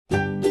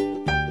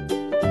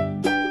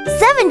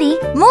70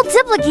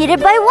 multiplied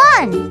by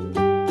 1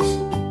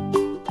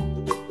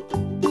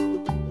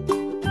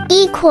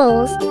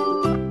 equals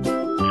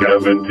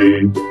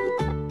 70.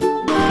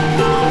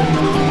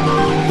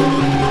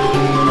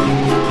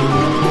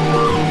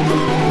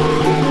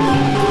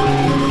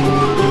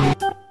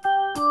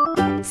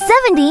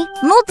 70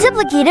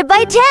 multiplied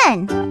by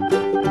 10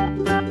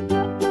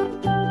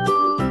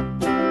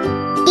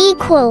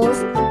 equals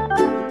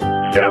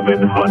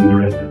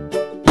 700.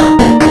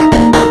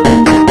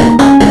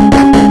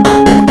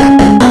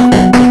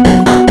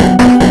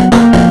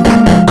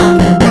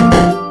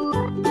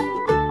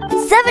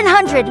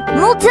 700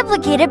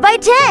 multiplied by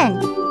 10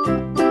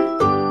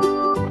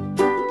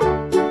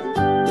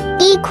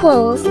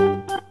 equals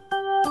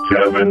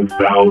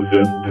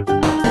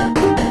 7,000.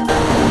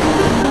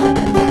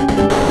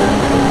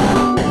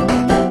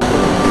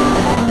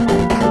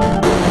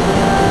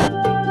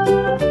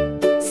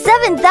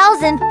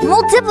 7,000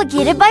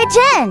 multiplied by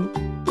 10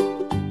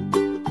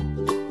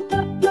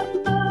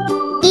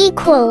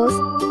 equals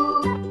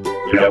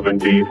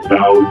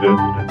 70,000.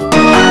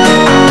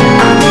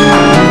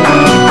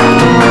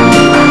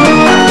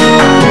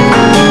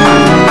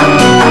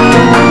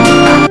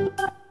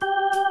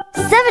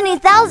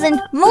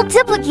 70,000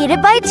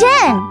 multiplied by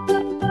 10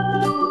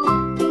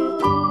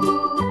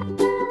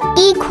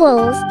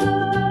 equals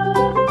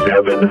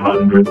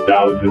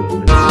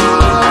 700,000.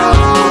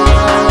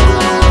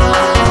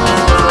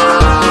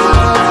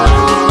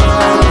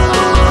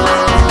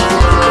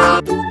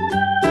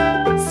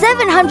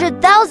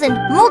 700,000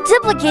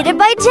 multiplied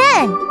by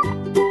 10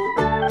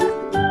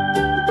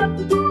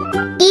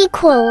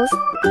 equals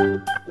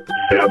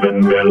 7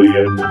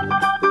 million.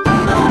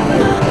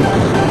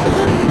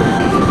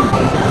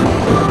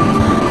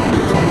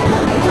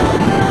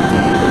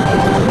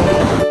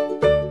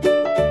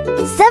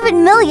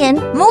 7 million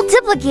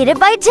multiplied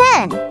by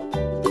 10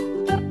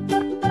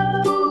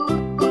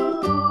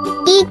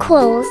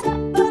 equals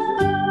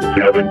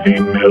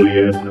 17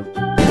 million.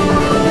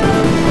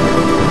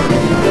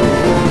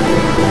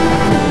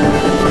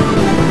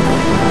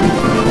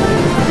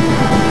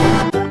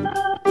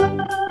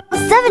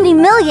 70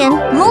 million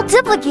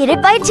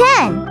multiplied by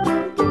 10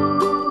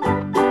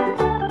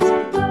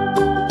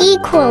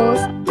 equals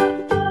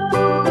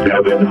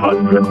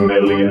 700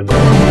 million.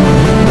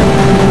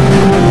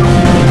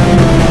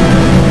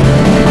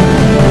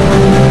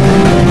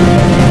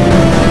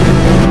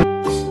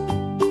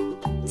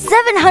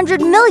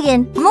 700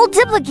 million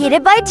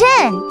multiplied by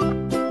 10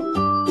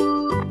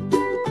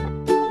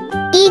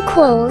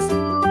 equals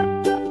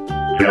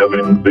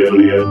 7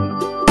 billion.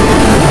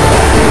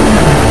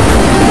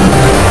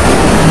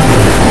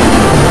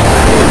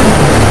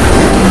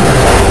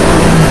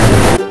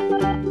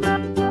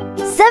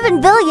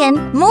 7 billion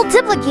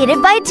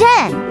multiplied by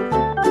 10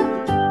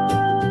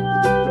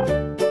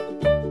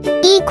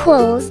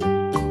 equals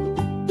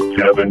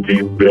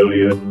 70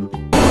 billion.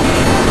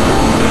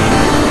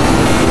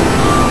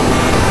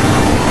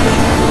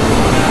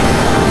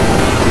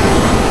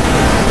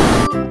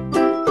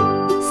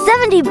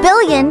 70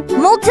 billion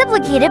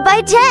multiplied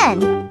by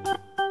 10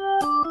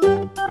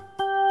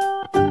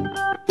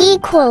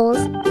 equals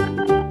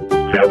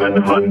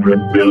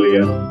 700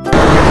 billion.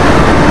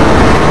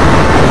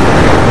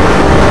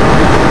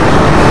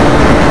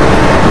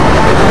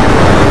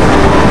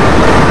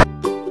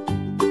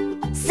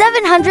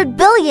 700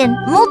 billion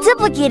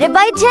multiplied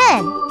by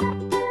 10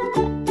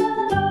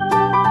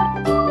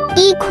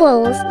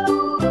 equals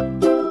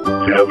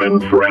 7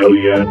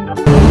 trillion.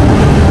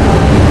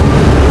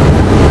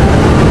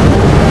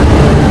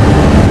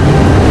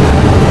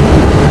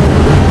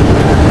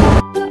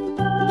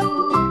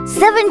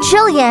 7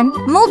 trillion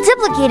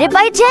multiplied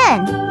by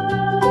 10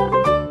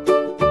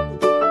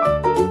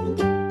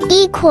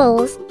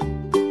 equals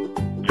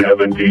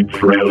 70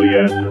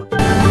 trillion.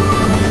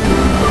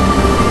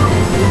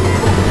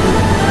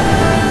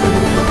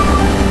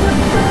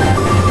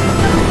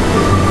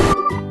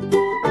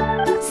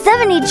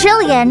 70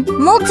 trillion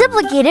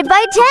multiplied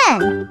by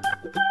 10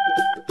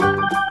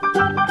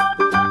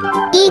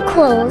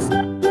 equals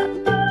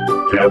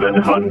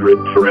 700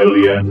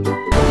 trillion.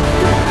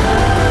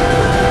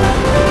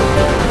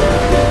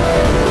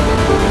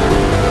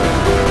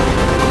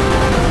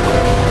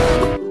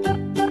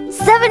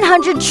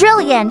 700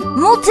 trillion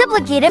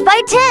multiplied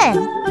by 10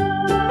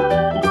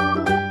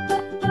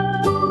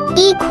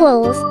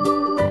 equals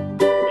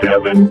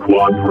 7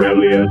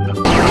 quadrillion.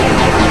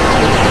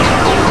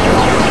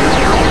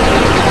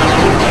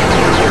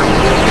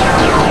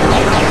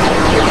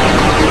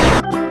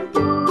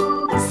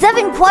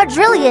 7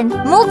 quadrillion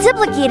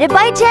multiplied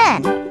by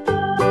 10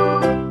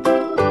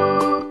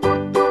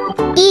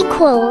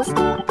 equals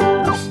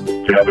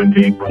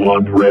 70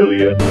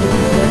 quadrillion.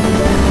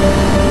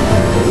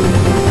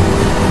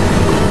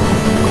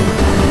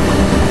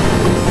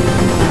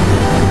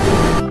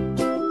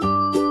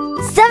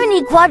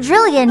 70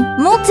 quadrillion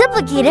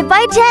multiplied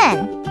by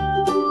 10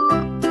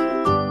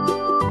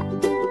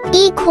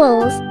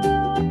 equals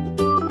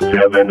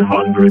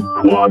 700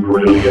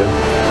 quadrillion.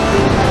 7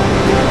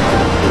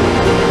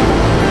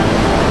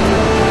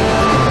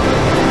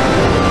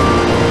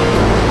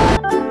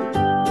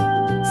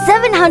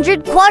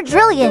 700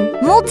 quadrillion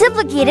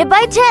multiplied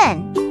by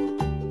 10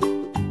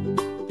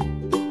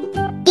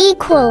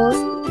 equals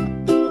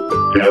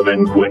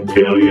 7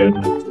 quintillion.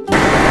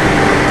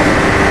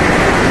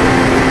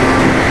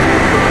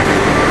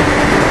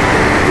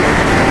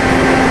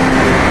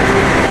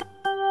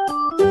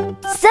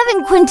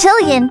 7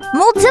 quintillion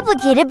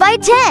multiplied by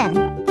 10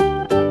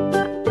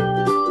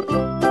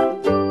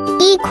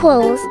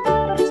 equals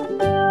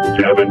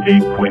 70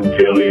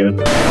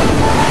 quintillion.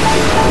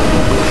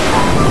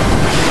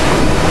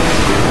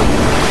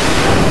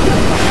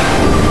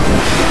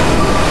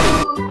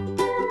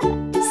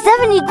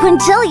 70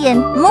 quintillion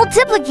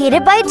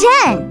multiplied by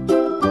 10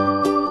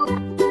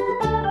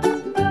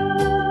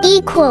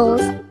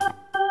 equals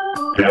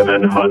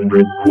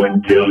 700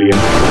 quintillion.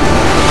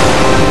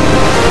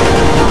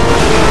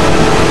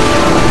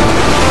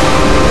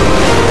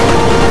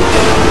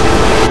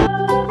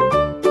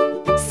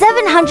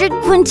 700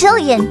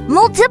 quintillion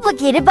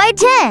multiplied by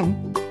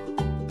 10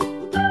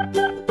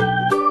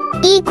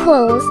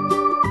 equals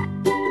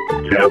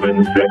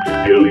 7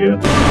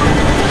 sextillion.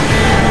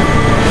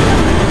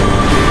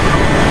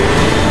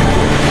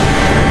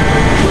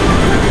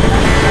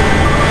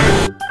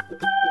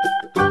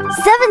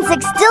 7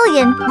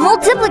 sextillion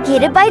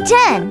multiplied by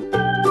 10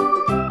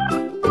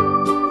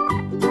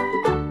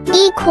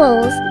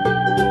 equals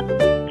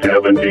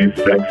 70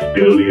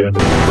 sextillion.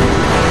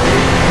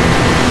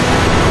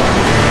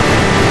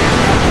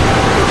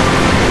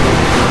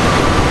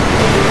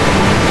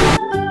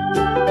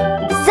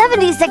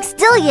 70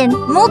 sextillion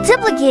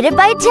multiplied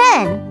by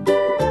 10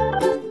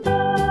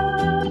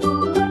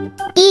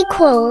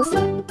 equals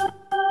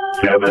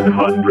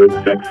 700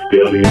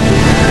 sextillion.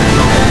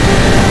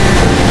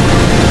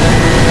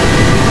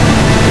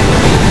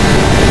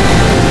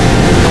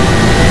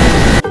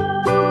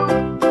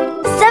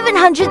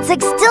 700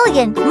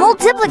 sextillion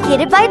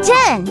multiplied by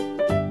 10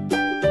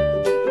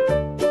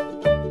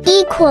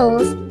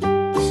 equals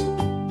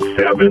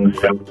 7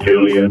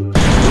 septillion.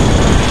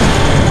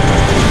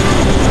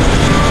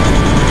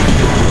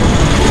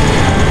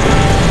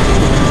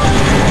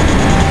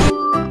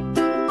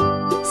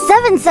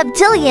 7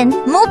 septillion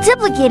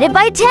multiplied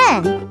by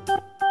 10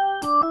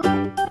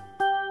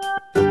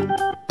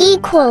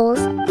 equals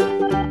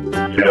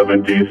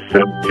 70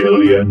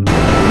 septillion.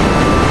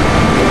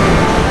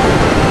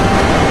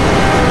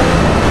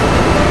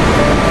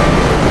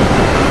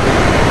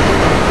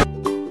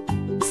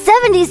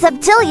 70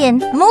 septillion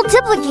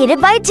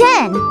multiplied by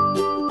 10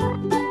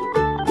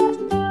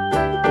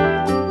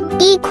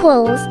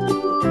 equals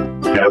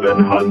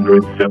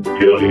 700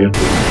 septillion.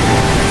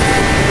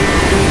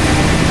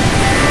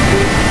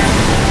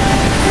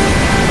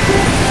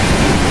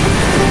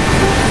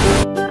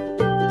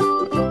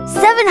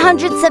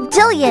 700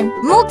 septillion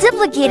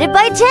multiplied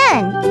by 10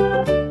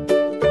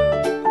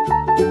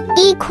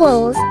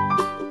 equals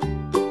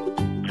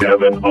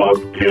 7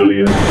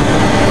 octillion.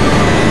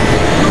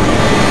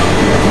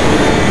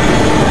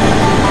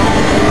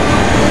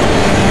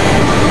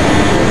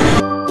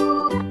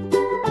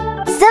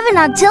 7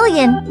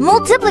 octillion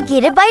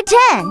multiplied by 10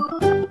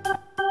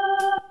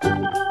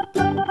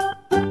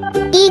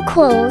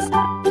 equals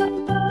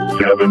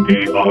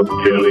 70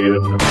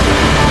 octillion.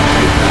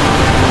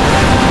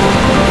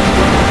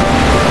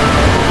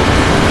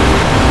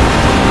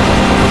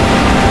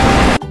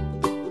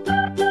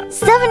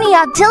 70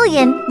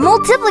 octillion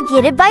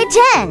multiplied by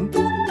 10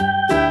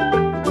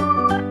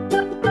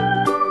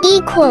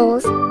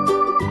 equals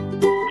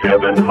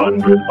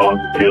 700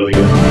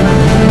 octillion.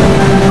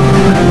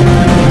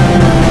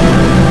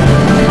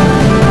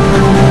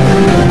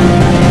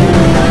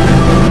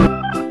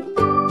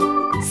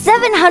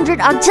 700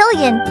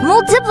 octillion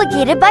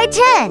multiplied by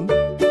 10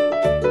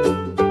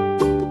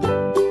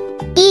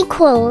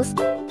 equals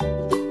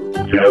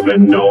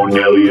 7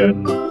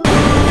 nonillion.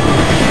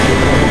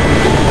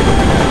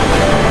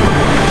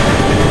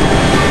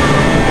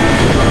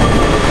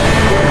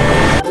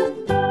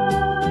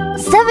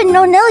 7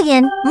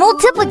 nonillion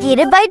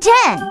multiplied by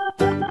 10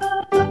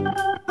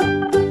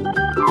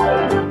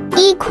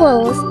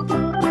 equals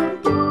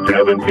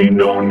 70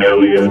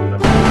 nonillion.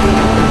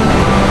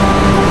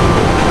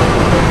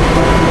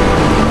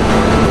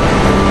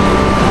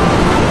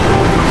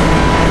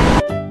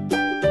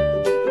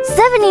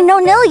 70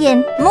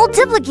 nonillion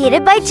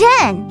multiplied by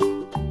 10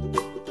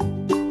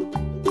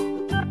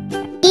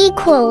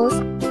 equals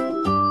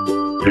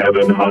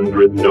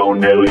 700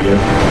 nonillion.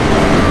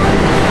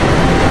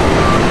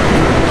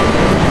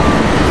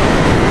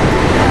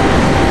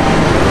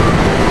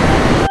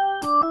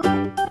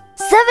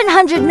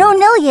 700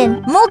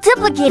 nonillion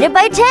multiplied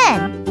by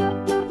 10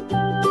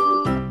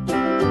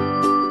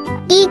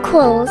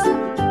 equals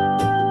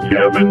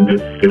 7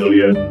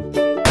 decillion.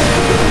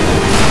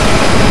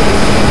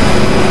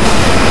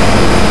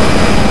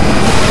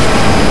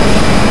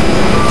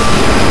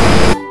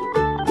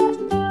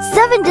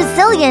 7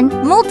 decillion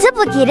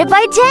multiplied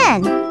by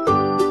 10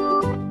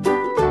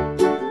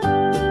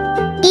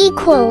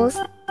 equals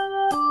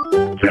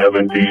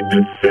 70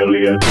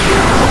 decillion.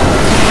 7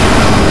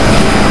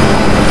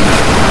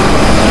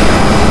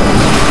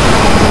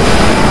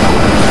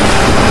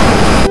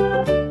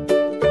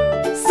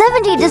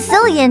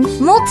 decillion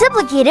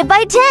multiplied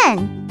by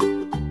 10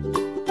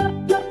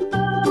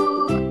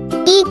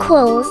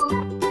 equals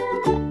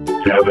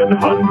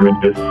 700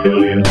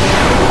 decillion.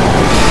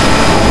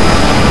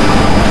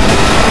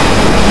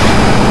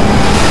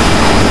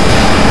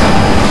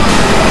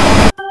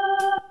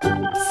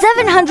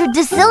 700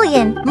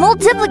 decillion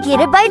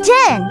multiplied by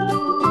 10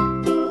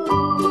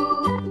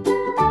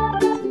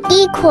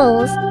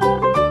 equals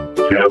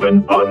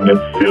 7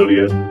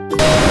 undecillion.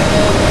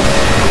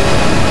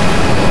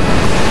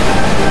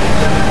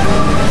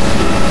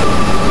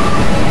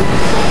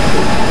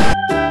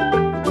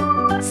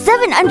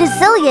 7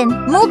 undecillion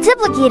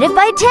multiplied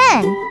by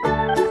 10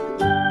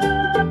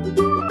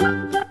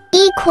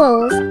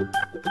 equals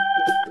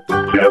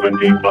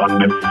 70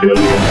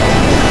 undecillion.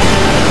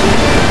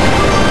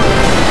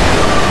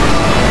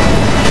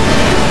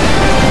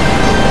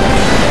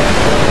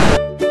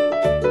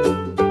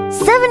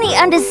 70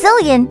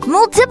 undecillion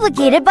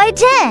multiplied by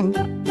 10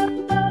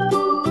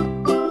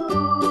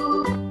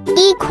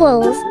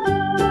 equals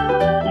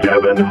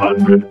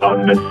 700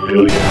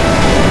 undecillion.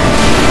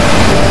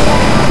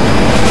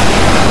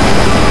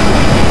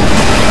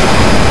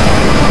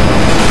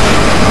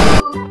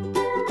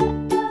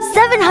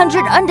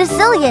 700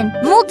 undecillion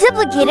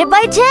multiplied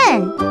by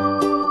 10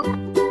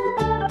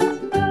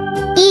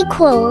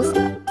 equals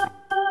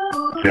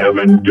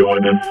 7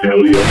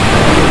 duodecillion.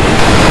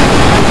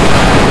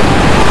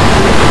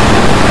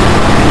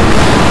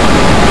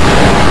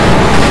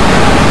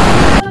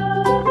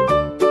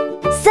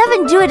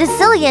 7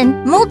 duodecillion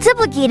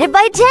multiplied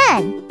by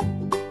 10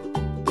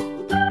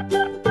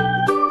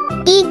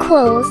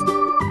 equals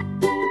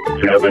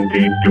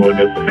 70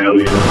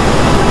 duodecillion.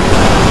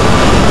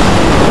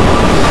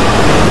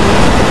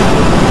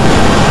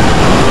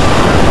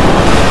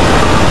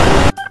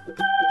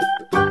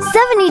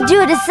 70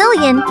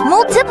 duodecillion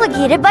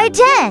multiplied by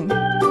 10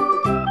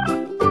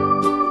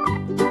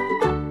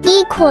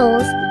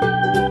 equals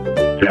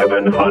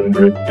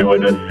 700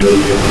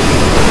 duodecillion.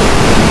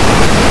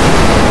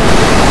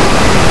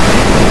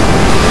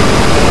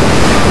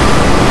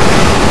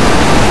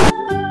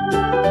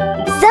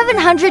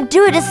 700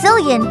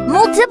 duodecillion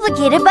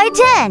multiplied by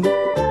 10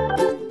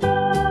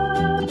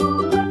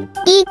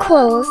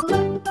 equals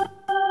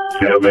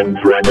 7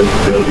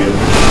 tridecillion.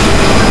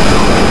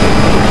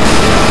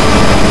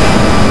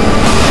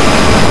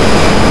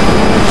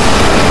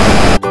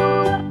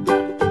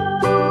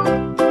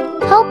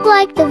 Hope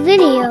like the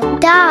video.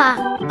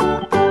 Da!